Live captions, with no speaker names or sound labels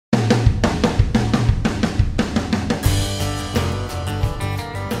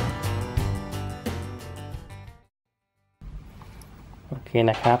เค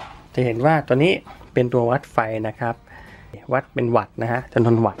นะครับจะเห็นว่าตัวนี้เป็นตัววัดไฟนะครับวัดเป็นวัตต์นะฮะจำน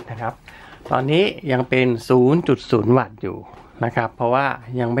วนวัตต์นะครับตอนนี้ยังเป็น 0.0 วัตต์อยู่นะครับเพราะว่า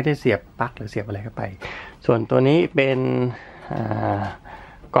ยังไม่ได้เสียบปลั๊กหรือเสียบอะไรเข้าไปส่วนตัวนี้เป็น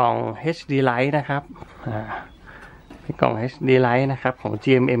กล่อง HD Lite นะครับเป็นกล่อง HD Lite นะครับของ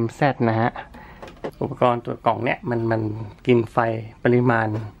Gmmz นะฮะอุปกรณ์ตัวกล่องเนี้ยมันกินไฟปริมาณ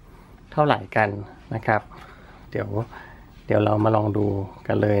เท่าไหร่กันนะครับเดี๋ยวเรามาลองดู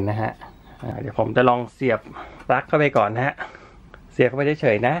กันเลยนะฮะเดี๋ยวผมจะลองเสียบปลั๊กเข้าไปก่อนนะฮะเสียบเข้าไปเฉ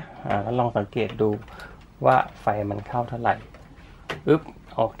ยๆนะแล้วลองสังเกตดูว่าไฟมันเข้าเท่าไหร่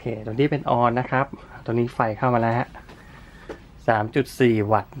โอเคตัวนี้เป็นออนนะครับตัวนี้ไฟเข้ามาแล้วฮะ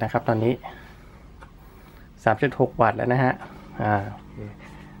 3.4 วัตต์นะครับตอนนี้ 3.6 วัตต์แล้วนะฮะ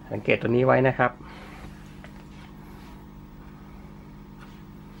สังเกตตัวนี้ไว้นะครับ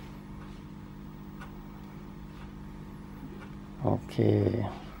โอเค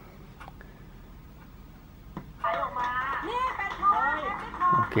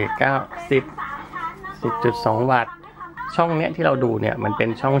10.2 วัตต์ช่องเนี้ยที่เราดูเนี่ยมันเป็น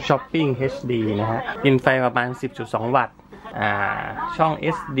ช่อง Shopping HD นะฮะกินไฟประมาณ 10.2 วัตต์ช่อง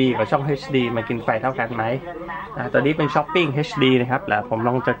SD กับช่อง HD มันกินไฟเท่ากันไหมตอนนี้เป็น Shopping HD นะครับแล้วผมล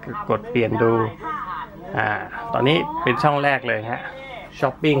องจะกดเปลี่ยนดูตอนนี้เป็นช่องแรกเลยฮะ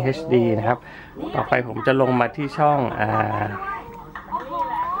Shopping HD นะครับต่อไปผมจะลงมาที่ช่อง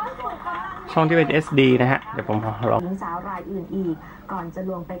ที่เป็น SD นะฮะเดี๋ยวผมลองสาวรายอื่นอีกก่อนจะ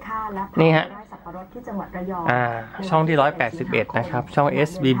ลวงไปฆ่าและนี่ฮะสับปะรดที่จังหวัดระยองช่องที่181นะครับช่อง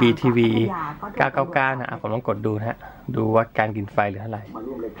SBB TV 999นะผมลองกดดูนะฮะดูว่าการกินไฟเหลือเท่าไหร่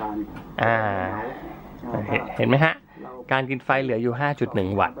เห็นไหมฮะการกินไฟเหลืออยู่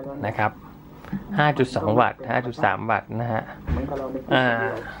 5.1 วัตต์นะครับ 5.2 วัตต์ 5.3 วัตต์นะฮะ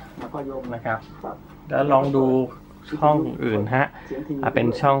นะครับแล้วลองดูช่องอื่นฮะเป็น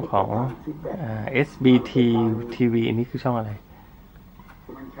ช่องของSBT TV อันนี้คือช่องอะไร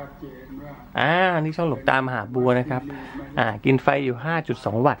นี่ช่องหลวงตามหาบัวนะครับกินไฟอยู่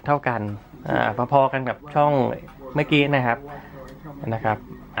 5.2 วัตต์เท่ากันพอๆกันกับช่องเมื่อกี้นะครับ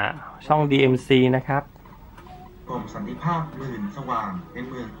ช่อง DMC นะครับสันติภาพหมื่นสว่างใน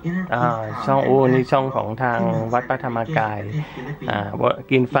เมืองช่องนี่ช่องของทางวัดพระธรรมกาย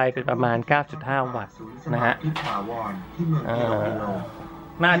กินไฟเป็นประมาณ 9.5 วัตต์นะฮะ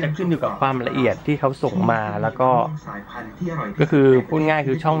น่าจะขึ้นอยู่กับความละเอียดที่เขาส่งมาแล้วก็คือพูดง่าย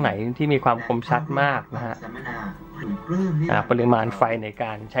คือช่องไหนที่มีความคมชัดมากนะฮะปริมาณไฟในก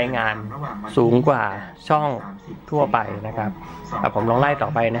ารใช้งานสูงกว่าช่องทั่วไปนะครับผมลองไล่ต่อ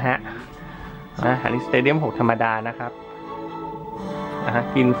ไปนะฮะอันนี้สเตเดียม6ธรรมดานะครับ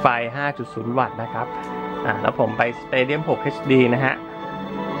กินไฟ 5.0 วัตต์นะครับแล้วผมไปสเตเดียม6 HD นะฮะ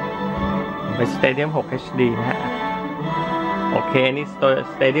ไปสเตเดียม6 HD นะฮะโอเคนี่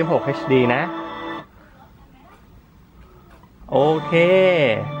สเตเดียม6 HD นะโอเค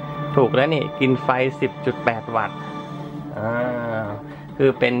ถูกแล้วนี่กินไฟ 10.8 วัตต์คือ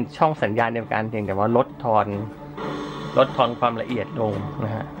เป็นช่องสัญญาณเดียวกันเพียงแต่ว่าลดทอนความละเอียดลงน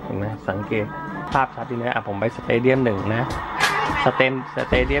ะฮะเห็นไหมสังเกตภาพชัดดีนะผมไปสเตเดียม1นะสเ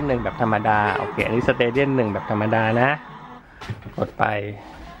ตเดียม1แบบธรรมดาโอเคอันนี้สเตเดียม1แบบธรรมดานะกดไป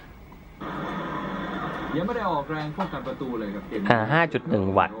ยังไม่ได้ออกแรงป้องกันประตูเลยครับ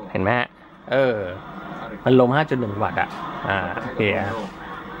5.1 วัตต์เห็นไหมฮะมันลง 5.1 วัตต์โอเค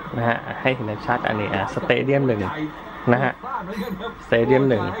นะฮะให้เห็นชัดอันนี้สเตเดียม1นะฮะสเตเดียม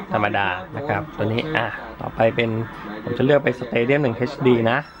1ธรรมดานะครับตัวนี้ต่อไปเป็นผมจะเลือกไปสเตเดียม1 HD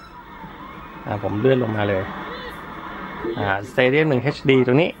นะผมเลื่อนลงมาเลยสเตเดียม1 HD ต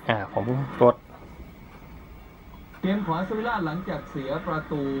รงนี้ผมกดเกมขวาสวิล่าหลังจากเสียประ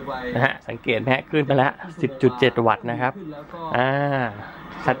ตูไปนะฮะสังเกตนะฮะขึ้นไปแล้ว 10.7 วัตต์นะครับ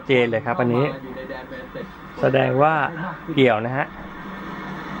ชัดเจนเลยครับอันนี้แสดงว่าเกี่ยวนะฮะ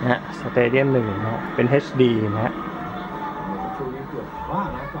สเตเดียม1นะเป็น HD นะฮะ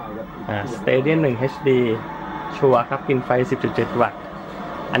สเตเดียม1 HD ชัวร์ครับกินไฟ 10.7 วัตต์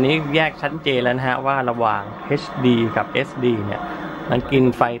อันนี้แยกชัดเจนแล้วนะฮะว่าระหว่าง HD กับ SD เนี่ยมันกิน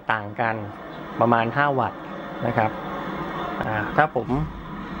ไฟต่างกันประมาณ5 วัตต์นะครับถ้าผม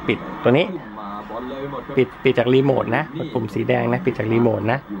ปิดตัวนี้ปิดจากรีโมทนะปุ่มสีแดงนะปิดจากรีโมท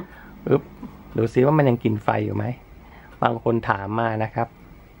นะดูซิว่ามันยังกินไฟอยู่ไหมบางคนถามมานะครับ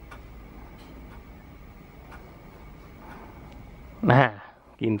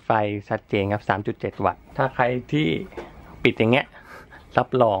กินไฟชัดเจนครับ 3.7 วัตต์ถ้าใครที่ปิดอย่างเงี้ยรับ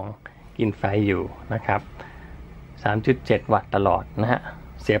รองกินไฟอยู่นะครับ 3.7 วัตต์ตลอดนะฮะ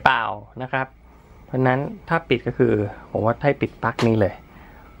เสียเปล่านะครับเพราะนั้นถ้าปิดก็คือผมว่าให้ปิดปลั๊กนี้เลย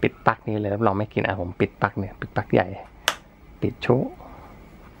ปิดปลั๊กนี้เลยรับรองไม่กินผมปิดปลั๊กเนี่ยปิดปลั๊กใหญ่ปิดโชว์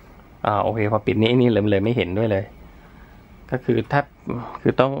โอเคพอปิดนี่เลยไม่เห็นด้วยเลยก็คือถ้าคื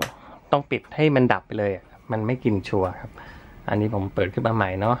อต้องปิดให้มันดับไปเลยมันไม่กินชัวร์ครับอันนี้ผมเปิดขึ้นมาใหม่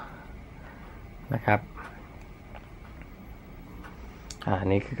เนาะนะครับอัน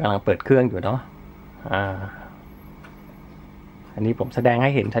นี้คือกำลังเปิดเครื่องอยู่เนาะอันนี้ผมแสดงใ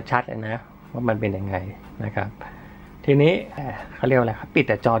ห้เห็นชัดๆเลยนะว่ามันเป็นยังไงนะครับทีนี้เขาเรียกอะไรครับปิด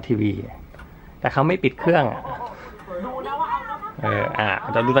แต่จอทีวีแต่เขาไม่ปิดเครื่อง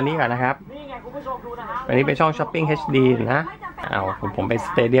จะดูตอนนี้ก่อนนะครับอันนี้เป็นช่อง Shopping HD นะผมไป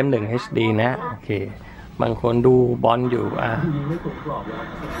Stadium 1 HD นะโอเคบางคนดูบอลอยู่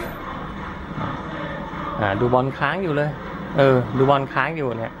ดูบอลค้างอยู่เลยดูบอลค้างอยู่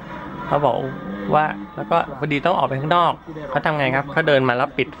เนี่ยเขาบอกว่าแล้วก็พอดีต้องออกไปข้างนอกเขาทำไงครับเขาเดินมาแล้ว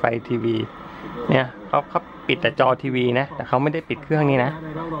ปิดไฟทีวีเนี่ยเขาปิดแต่จอทีวีนะแต่เขาไม่ได้ปิดเครื่องนี้นะ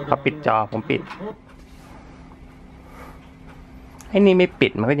เขาปิดจอผมปิดไอ้นี่ไม่ปิ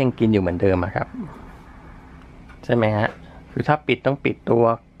ดมันก็ยังกินอยู่เหมือนเดิมครับใช่ไหมฮะคือถ้าปิดต้องปิดตัว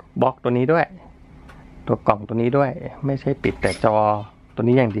บล็อกตัวนี้ด้วยตัวกล่องตัวนี้ด้วยไม่ใช่ปิดแต่จอตัว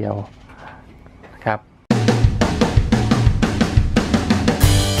นี้อย่างเดียว